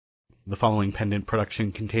The following pendant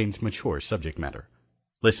production contains mature subject matter.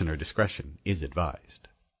 Listener discretion is advised.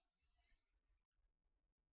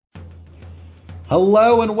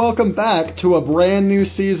 Hello and welcome back to a brand new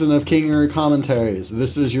season of Kingery Commentaries. This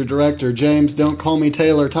is your director, James Don't Call Me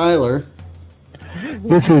Taylor Tyler.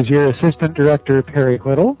 This is your assistant director, Perry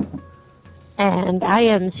Whittle. And I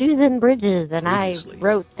am Susan Bridges, and I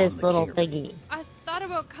wrote this little thingy. I thought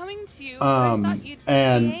about coming to you, but I thought you'd be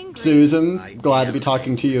angry. Susan, glad to be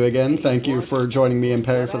talking to you again. Thank you for joining me and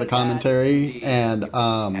Perry for the commentary. And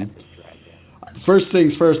first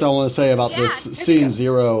things first, I want to say about this Scene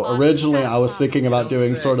Zero. Originally, I was thinking about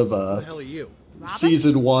doing sort of a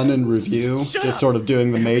Season 1 in review, just sort of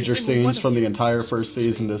doing the major scenes from the entire first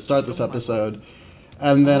season to start this episode.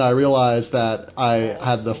 And then I realized that I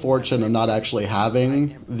had the fortune of not actually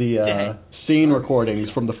having the scene recordings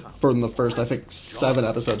from the first, I think, 7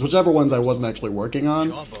 episodes, whichever ones I wasn't actually working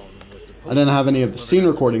on. I didn't have any of the scene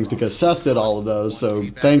recordings because Seth did all of those, so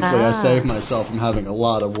thankfully I saved myself from having a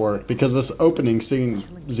lot of work, because this opening Scene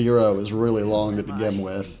 0 is really long to begin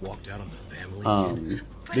with.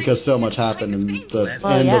 Because so much happened in the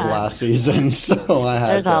end of last season, so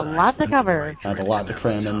There's a lot to cover. I had a lot to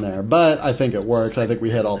cram in there, but I think it works. I think we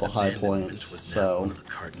hit all the high points. So,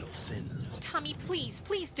 Tommy, please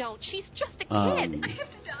don't. She's just a kid. I have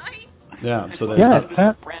to die. Yeah. So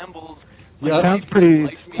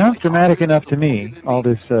sounds dramatic enough to me. All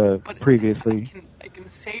this previously. I can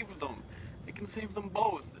save them. I can save them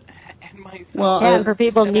both. Well, and for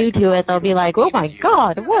people new to it, they'll be like, "Oh my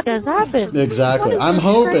God, what has happened?" Exactly.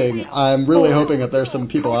 I'm really hoping that there's some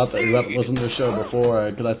people out there who haven't listened to the show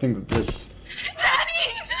before, because I think that this,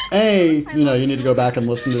 you need to go back and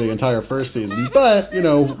listen to the entire first season. But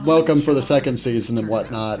welcome for the second season and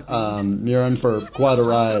whatnot. You're in for quite a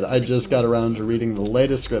ride. I just got around to reading the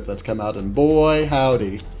latest script that's come out, and boy,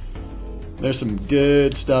 howdy, there's some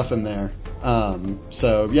good stuff in there.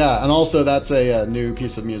 And also that's a new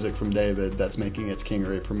piece of music from David that's making its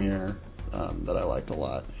Kingery premiere that I liked a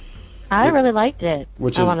lot. I really liked it,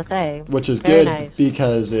 which is good nice.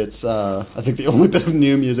 Because it's, I think, the only bit of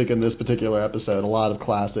new music in this particular episode. A lot of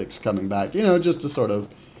classics coming back, just to sort of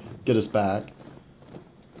get us back.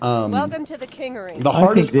 Welcome to the Kingery.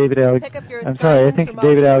 I think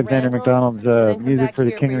David Alexander McDonald's music for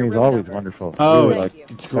the Kingery is always wonderful. Oh,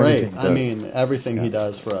 it's great. I mean, everything he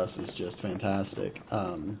does for us is just fantastic.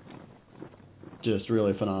 Just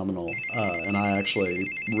really phenomenal. And I actually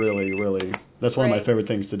really, that's one of my favorite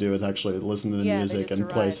things to do, is actually listen to the music and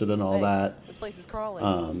place it and all that. This place is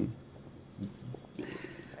crawling.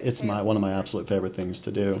 It's one of my absolute favorite things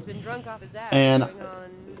to do. He's been drunk off his ass. And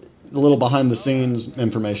a little behind-the-scenes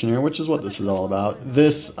information here, which is what this is all about.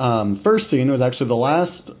 This first scene was actually the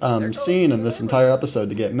last scene in this entire episode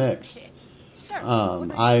to get mixed.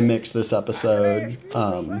 I mixed this episode,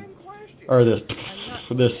 or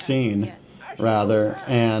this scene, rather,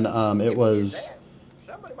 and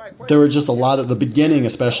there were just a lot at the beginning,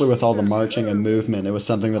 especially with all the marching and movement. It was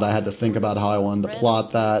something that I had to think about how I wanted to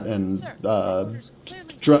plot that and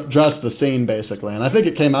dress the scene, basically. And I think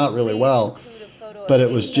it came out really well. But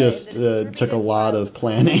it was just, took a lot of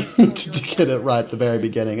planning to get it right at the very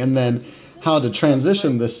beginning. And then how to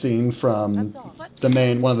transition this scene from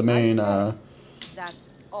one of the main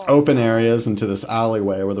open areas into this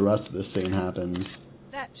alleyway where the rest of this scene happens.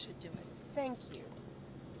 That should do it. Thank you.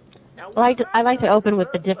 Well, I like to open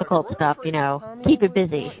with the difficult stuff, keep it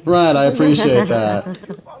busy. Right, I appreciate that.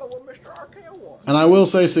 And I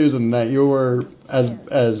will say, Susan, that you were as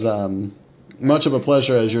much of a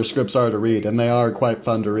pleasure as your scripts are to read, and they are quite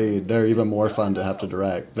fun to read. They're even more fun to have to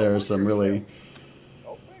direct. There's some really,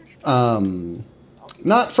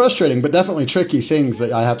 not frustrating, but definitely tricky things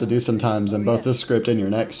that I have to do sometimes in both this script and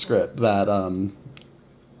your next script that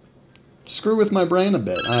screw with my brain a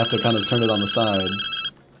bit. I have to kind of turn it on the side.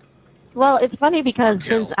 Well, it's funny because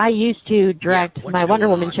since I used to direct my Wonder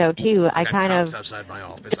Woman show too, I kind of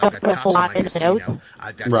put a lot into the notes.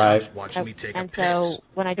 Right. And so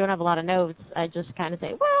when I don't have a lot of notes, I just kind of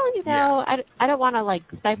say, well, I don't want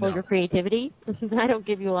to stifle your creativity. I don't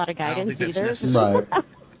give you a lot of guidance either. Right.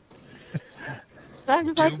 So I'm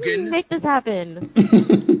just like, make this happen.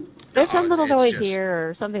 There's some little noise here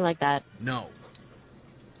or something like that. No.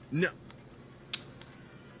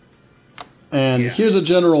 And here's a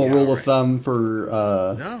general rule of thumb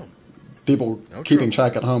for people keeping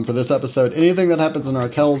track at home for this episode. Anything that happens in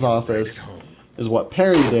Arkell's office is what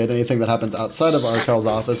Perry did. Anything that happens outside of Arkell's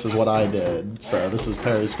office is what I did. So this is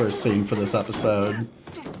Perry's first scene for this episode.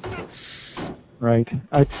 Right.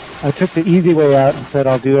 I took the easy way out and said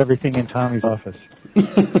I'll do everything in Tommy's office.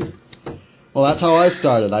 Well, that's how I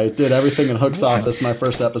started. I did everything in Hook's office my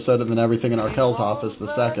first episode, and then everything in Arkell's office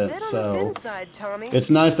the second. So it's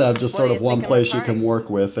nice to have just sort of one place you can work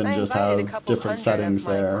with and just have different settings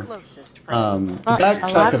there. A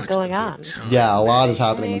lot is going on. Yeah, a lot is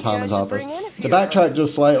happening in Tommy's office. To backtrack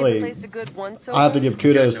just slightly, I have to give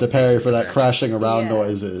kudos to Perry for that crashing around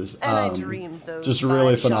noises. Just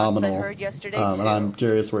really phenomenal. And I'm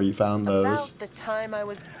curious where you found those.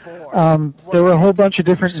 There were a whole bunch of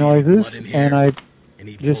different noises, and I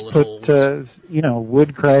just put,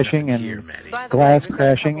 wood crashing and glass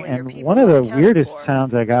crashing, and one of the weirdest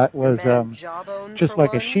sounds I got was just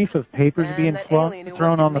like a sheaf of papers being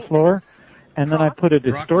thrown on the floor, and then I put a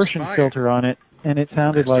distortion filter on it, and it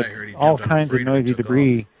sounded like all kinds of noisy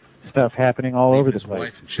debris stuff happening all over the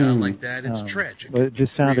place. But it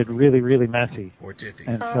just sounded really, really messy,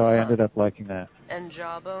 and so I ended up liking that. And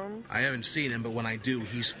Jawbone? I haven't seen him, but when I do,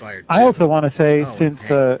 he's fired too. I also want to say, since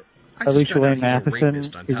Alicia Lane Matheson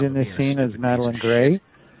is in this scene as Madeline Gray,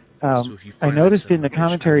 I noticed in the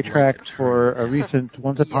commentary track for a recent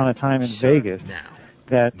Once Upon a Time in Vegas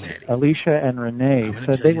that Alicia and Renee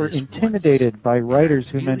said they were intimidated by writers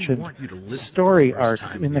who mentioned story arcs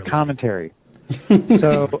in the commentary.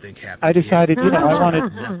 So I decided,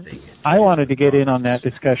 I wanted to get in on that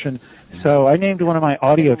discussion. So I named one of my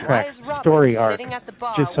audio tracks Story Arc,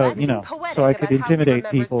 just so, so I could intimidate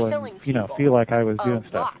people and, feel like I was doing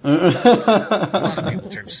stuff. A lot of people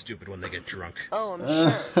turn stupid when they get drunk. Oh, I'm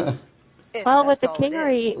sure. Well, with the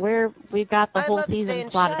Kingery, we've got the whole season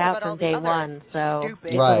plotted out from day one, so it's a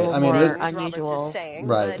little more unusual.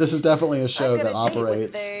 Right, this is definitely a show that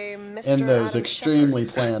operates in those extremely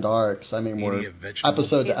planned arcs. I mean, we're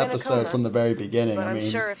episode to episode from the very beginning. I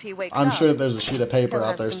mean, I'm sure there's a sheet of paper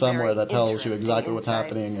out there somewhere that tells you exactly what's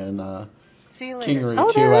happening in Kingery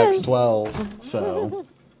 2X12, so...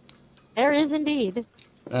 There is indeed.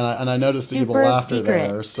 And I noticed the evil laughter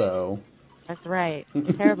there, so... That's right.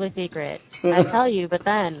 Terribly secret. I'd tell you, but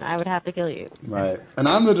then I would have to kill you. Right. And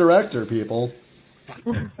I'm the director, people.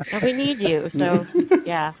 And we need you, so,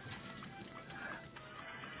 yeah.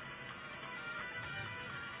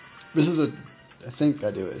 This is I think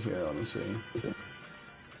I do it here, let me see.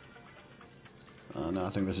 No,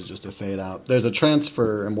 I think this is just a fade out. There's a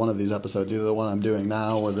transfer in one of these episodes, either the one I'm doing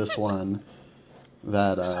now or this one,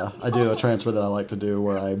 that I do a transfer that I like to do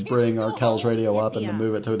where I bring Arkell's radio up and then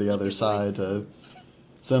move it to the other side to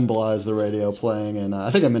symbolize the radio playing. And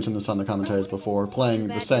I think I mentioned this on the commentaries before, playing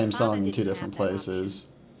the same song in two different places.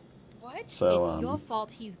 So, it's your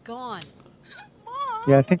fault he's gone.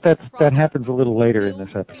 Yeah, I think that happens a little later in this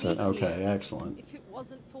episode. Okay, excellent.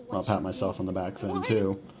 I'll pat myself on the back then,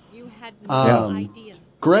 too. You had no idea.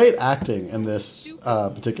 Great acting in this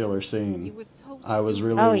particular scene. I was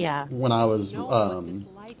really, when I was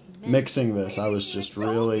mixing this, I was just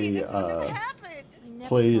really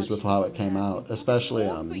pleased with how it came out, especially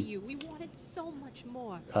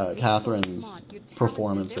Catherine's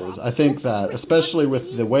performances. I think that, especially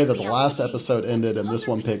with the way that the last episode ended and this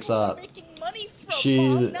one picks up, she,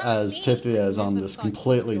 as Tithia, is on this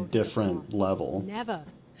completely different level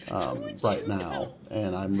right now,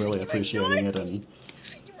 and I'm really appreciating it and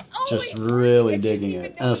just really digging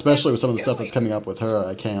it. And especially with some of the stuff that's coming up with her,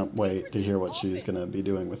 I can't wait to hear what she's going to be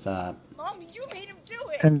doing with that. Mom, you made him do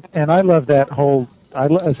it. And I love that whole,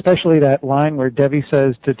 especially that line where Debbie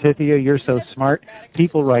says to Tithia, "You're so smart.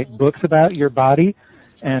 People write books about your body."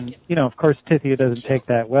 And, of course, Tithia doesn't take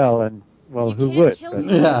that well, and, well, who would?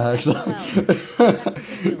 Yeah, exactly.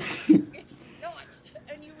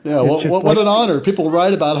 Yeah, what an honor. People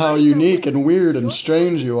write about how unique and weird and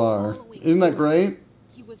strange you are. Isn't that great?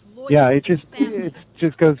 Yeah, it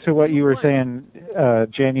just goes to what you were saying,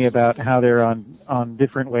 Jamie, about how they're on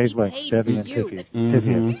different wavelengths, Debbie and Tithia.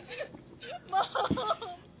 Mm-hmm.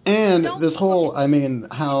 And this whole, I mean,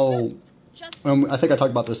 how, I think I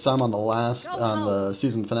talked about this some on the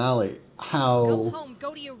season finale, how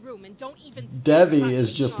Debbie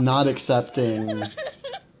is just not accepting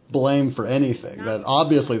blame for anything. That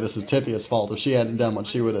obviously this is Tithia's fault. If she hadn't done what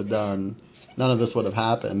she would have done, none of this would have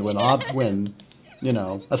happened. When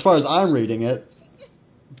as far as I'm reading it,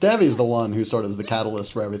 Debbie's the one who sort of is the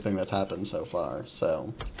catalyst for everything that's happened so far.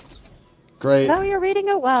 So, great. No, you're reading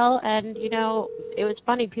it well, and, it was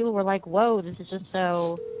funny. People were like, whoa, this is just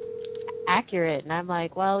so accurate. And I'm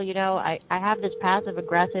like, well, I have this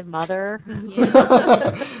passive-aggressive mother. I'm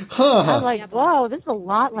like, whoa, this is a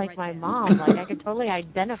lot like my mom. Like, I could totally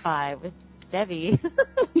identify with Debbie.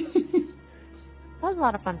 That was a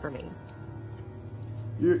lot of fun for me.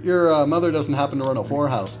 Your mother doesn't happen to run a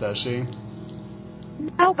whorehouse, does she?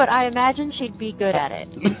 No, but I imagine she'd be good at it.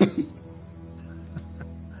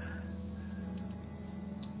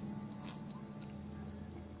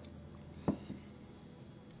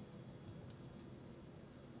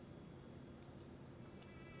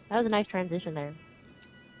 That was a nice transition there.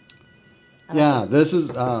 Yeah, this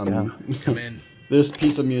is Come in. This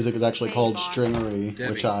piece of music is actually called Stringery,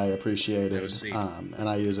 which I appreciated, and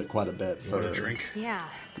I use it quite a bit for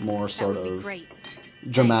more sort of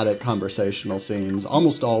dramatic conversational scenes,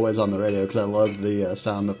 almost always on the radio, because I love the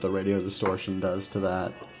sound that the radio distortion does to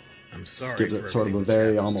that. I'm sorry. Gives it sort of a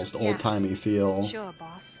very almost old-timey feel, Sure,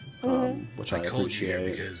 boss. which I appreciate. I called you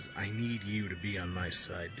here because I need you to be on my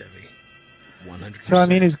side, Debbie. 100%. So, I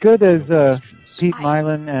mean, as good as Pete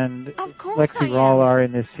Mylan and Lexi Rawl are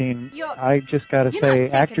in this scene, I just got to say,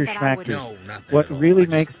 actors schmactors, what really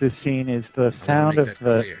makes this scene is the sound of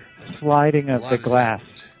the sliding of the glass.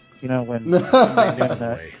 You know, when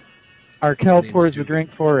Arkell pours the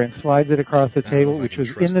drink for her and slides it across the table, which was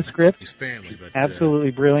in the script,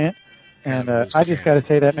 absolutely brilliant. And I just got to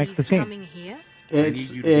say that makes the scene. I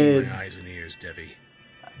need you to be my eyes and ears, Debbie.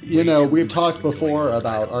 You know, we've talked before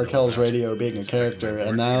about Arkell's radio being a character,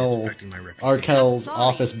 and now Arkell's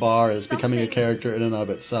office bar is becoming a character in and of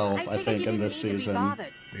itself, I think, in this season.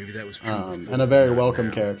 Maybe that was and a very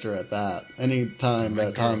welcome character at that. Any time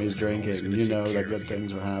that Tommy's drinking, you know that good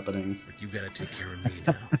things are happening. But you gotta take care of me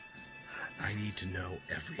now. I need to know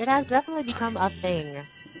everything. It has definitely become a thing.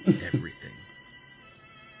 Everything.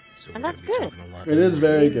 So and that's good. It is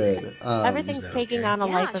very good. Everything's taking on a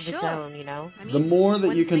life of its own, you know? The more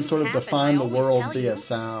that you can sort of define the world via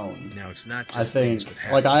sound, I think,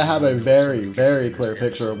 like I have a very, very clear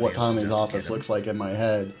picture of what Tommy's office looks like in my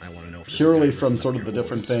head, purely from sort of the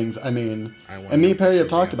different things. I mean, and me and Perry have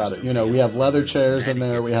talked about it. You know, we have leather chairs in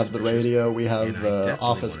there, we have the radio, we have the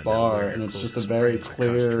office bar, and it's just a very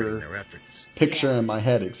clear picture in my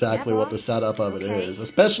head exactly what the setup of it is,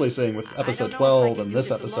 especially seeing with episode 12 and this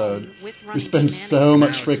episode, we spend so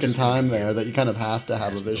much freaking time there that you kind of have to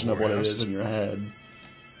have a vision of what it is in your head.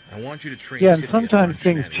 I want you to train and sometimes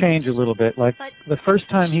things change a little bit. Like the first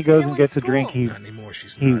time he goes and gets a drink, he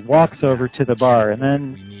walks over to the bar, and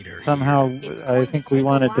then somehow I think we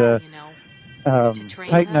wanted to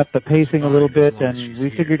tighten up the pacing a little bit, and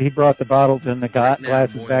we figured he brought the bottles and the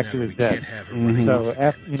glasses back to his desk. Mm-hmm. So,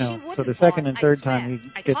 after, you know, so the second and third time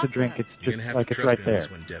he gets a drink, it's just like it's right there.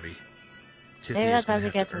 Maybe that's as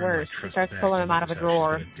it gets worse. He starts pulling them out of a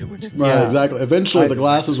drawer. Right, exactly. Eventually the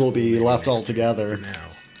glasses will be left all together.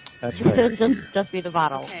 That's right. Just be the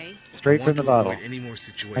bottle. Straight from the bottle.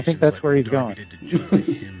 I think that's where he's going.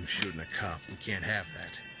 Him shooting a cop. We can't have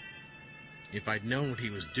that. If I'd known what he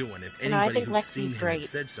was doing, if anybody who'd seen him had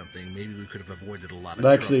said something, maybe we could have avoided a lot of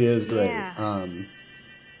trouble. Lexi is great.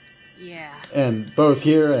 And both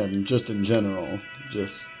here and just in general,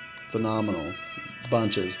 just phenomenal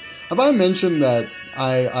bunches. Have I mentioned that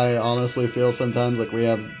I honestly feel sometimes like we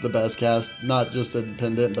have the best cast, not just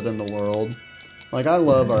independent, but in the world? Like, I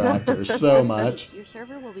love our actors so much. Your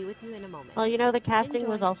server will be with you in a moment. Well, you know, the casting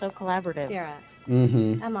was also collaborative. Sarah,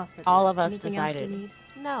 I'm off for all of us decided.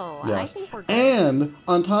 No, yes. I think we're good. And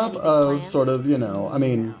on top of sort of, you know, I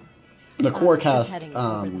mean, the core cast,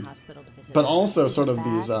 but also sort of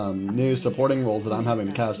these new supporting roles that I'm having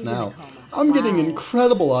to cast now, I'm getting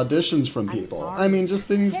incredible auditions from people. I mean, just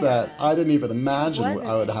things that I didn't even imagine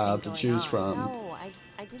I would have to choose from. No,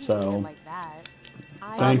 I didn't so, like that.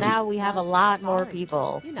 Well, now we have a lot more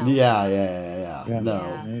people. You know. Yeah.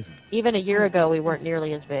 No. Even a year ago, we weren't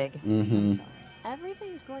nearly as big. Mm-hmm.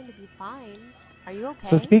 Everything's going to be fine. Are you okay?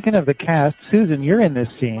 So speaking of the cast, Susan, you're in this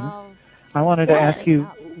scene. Well, I wanted to ask you,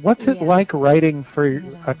 what's it like writing for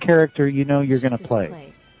a character you know you're going to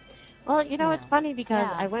play? Well, you know, it's funny because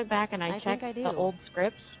I went back and I checked the old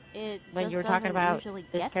scripts when you were talking about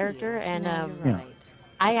this character, and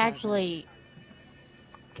I actually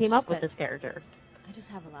came up with this character. I just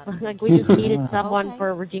have a lot of like, we just needed someone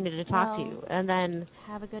for Regina to talk to. And then,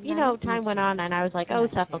 you know, time went on, and I was like, oh,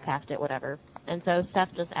 Seth will cast it, whatever. And so Seth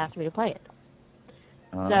just asked me to play it.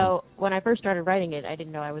 So when I first started writing it, I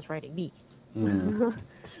didn't know I was writing me.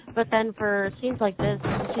 But then for scenes like this,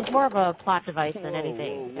 she's more of a plot device than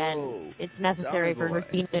anything. And it's necessary for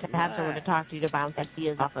Regina to have someone to talk to bounce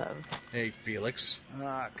ideas off of. Hey, Felix.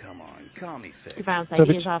 Come on. Call me Fix. To bounce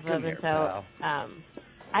ideas off of, and so...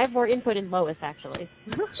 I have more input in Lois, actually.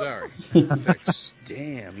 Sorry. Fix.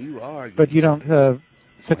 Damn, you are... But you don't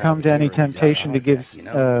succumb to any temptation to give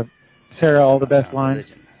Sarah all the best lines?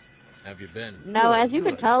 Have you been? No, as you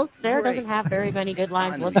can tell, Sarah doesn't have very many good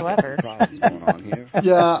lines whatsoever.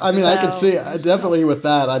 Yeah, I mean, I could see, definitely with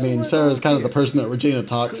that, I mean, Sarah's kind of the person that Regina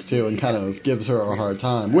talks to and kind of gives her a hard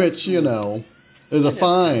time, which, you know, is a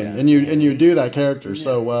fine, and you do that character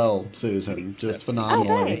so well, Susan, just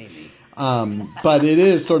phenomenally. But it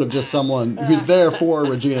is sort of just someone who's there for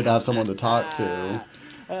Regina to have someone to talk to.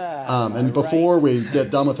 And before we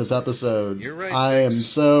get done with this episode, I am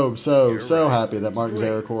so happy that Mark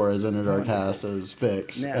Zarakor has entered our cast as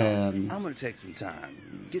Fix, and I'm going to take some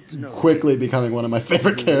time, get to know quickly becoming one of my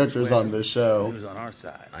favorite characters on this show. He was on our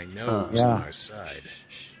side. I know he was on our side.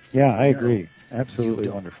 Yeah, I agree. Absolutely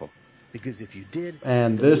wonderful. Because if you did...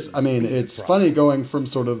 And this, I mean, it's funny going from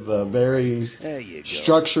sort of the very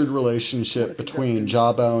structured relationship between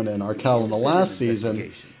Jawbone and Arkell in the last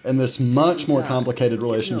season, and this much more complicated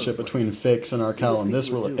relationship between Fix and Arkell in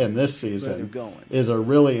this season is a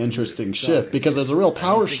really interesting shift, because there's a real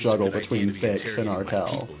power struggle between Fix and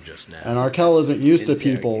Arkell. And Arkell isn't used to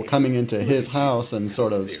people coming into his house and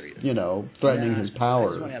sort of, you know, threatening his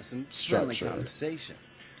power structure.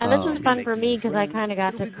 And this was fun for me because I kind of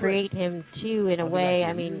got to create him, too, in a way.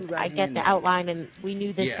 I mean, I get the outline, and we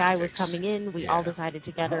knew this guy was coming in. We all decided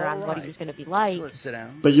together on what he was going to be like.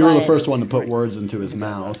 But you were the first one to put words into his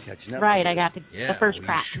mouth. Right, I got the first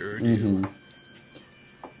crack.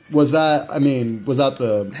 Was that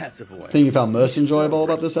the thing you found most enjoyable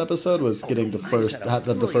about this episode, was getting the first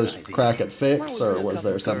crack at Fix, or was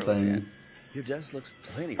there something... Your desk looks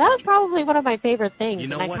plenty. That was probably one of my favorite things, you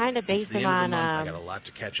know, and I kind of based him on I got a lot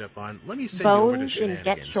to catch up on. Let me send Bones in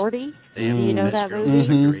Get Shorty. Do you know that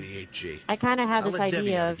movie? I kind of have this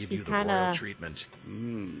idea of he's kind of...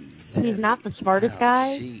 He's not the smartest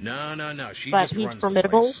guy. No. But he's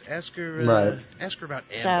formidable. Ask her about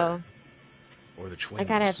Amber. So, or the twins. I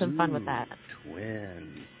kind of had some fun with that.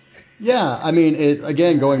 Twins. Yeah, I mean,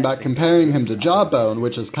 again, going back, comparing him to Jawbone,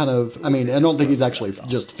 which is kind of, I mean, I don't think he's actually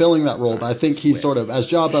just filling that role, but I think he's sort of, as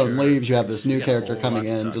Jawbone leaves, you have this new character coming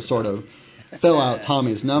in to sort of fill out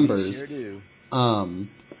Tommy's numbers.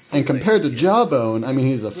 And compared to Jawbone, I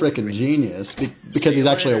mean, he's a frickin' genius, because he's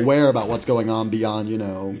actually aware about what's going on beyond, you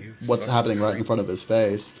know, what's happening right in front of his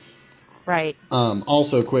face. Right.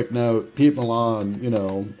 Also, quick note, Pete Milan, you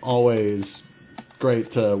know, always...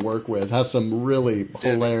 great to work with. Has some really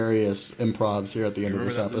hilarious improvs here at the end of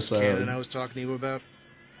this episode. I was talking to you about?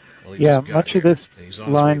 Well, yeah, much of this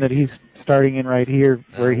line that he's starting in right here,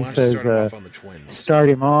 where he says, start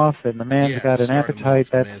him off, and the man's got an appetite,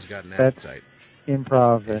 that's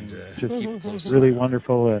improv, and just really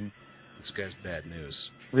wonderful, and this guy's bad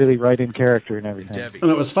news. Really right in character and everything. And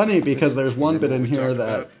it was funny, because there's one bit in here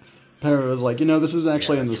that Perry was like, you know, this is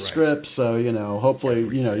actually in the script, so, you know, hopefully,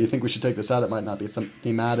 you know, you think we should take this out, it might not be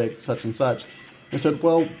thematic, such and such. I said,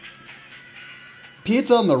 well, Pete's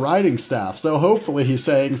on the writing staff, so hopefully he's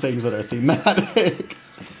saying things that are thematic.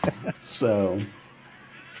 So,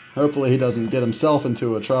 hopefully he doesn't get himself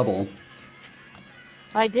into a trouble.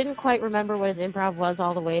 I didn't quite remember what his improv was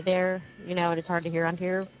all the way there, you know, and it's hard to hear on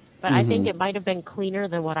here, but I think it might have been cleaner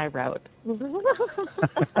than what I wrote.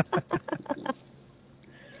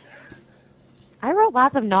 I wrote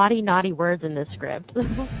lots of naughty words in this script.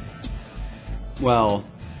 Well,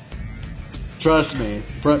 trust me.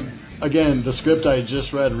 Again, the script I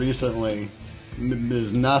just read recently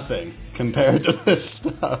is nothing compared to this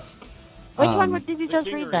stuff. Which one did you just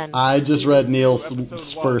read then? I just read Neil's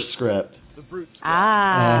first script.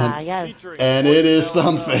 Yes. And it is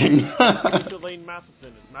something.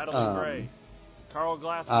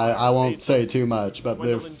 I won't say too much, but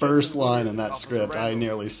the first line in that script, I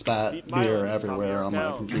nearly spat beer everywhere on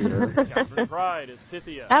my computer.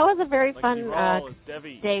 That was a very fun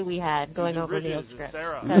day we had going over Neil's script.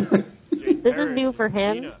 This is new for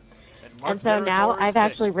him, and so now I've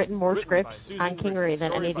actually written more scripts on Kingery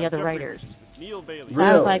than any of the other writers. Really?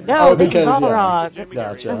 I was like, no, this is all wrong.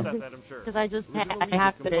 Gotcha. Because I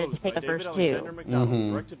have to take the first two.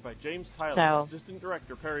 So,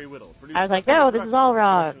 I was like, no, this is all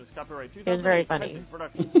wrong. It was very funny.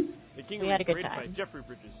 We had a good time.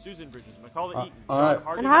 All right.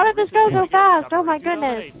 And how did this go so fast? Oh my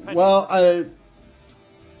goodness. Well,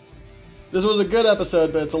 this was a good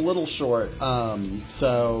episode, but it's a little short.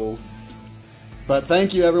 But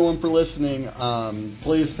thank you, everyone, for listening.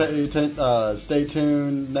 Please stay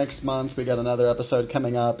tuned. Next month, we got another episode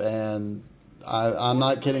coming up, and I'm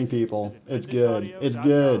not kidding, people. It's good. It's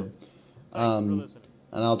good. And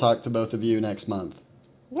I'll talk to both of you next month.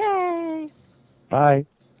 Yay! Bye.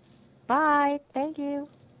 Bye. Thank you.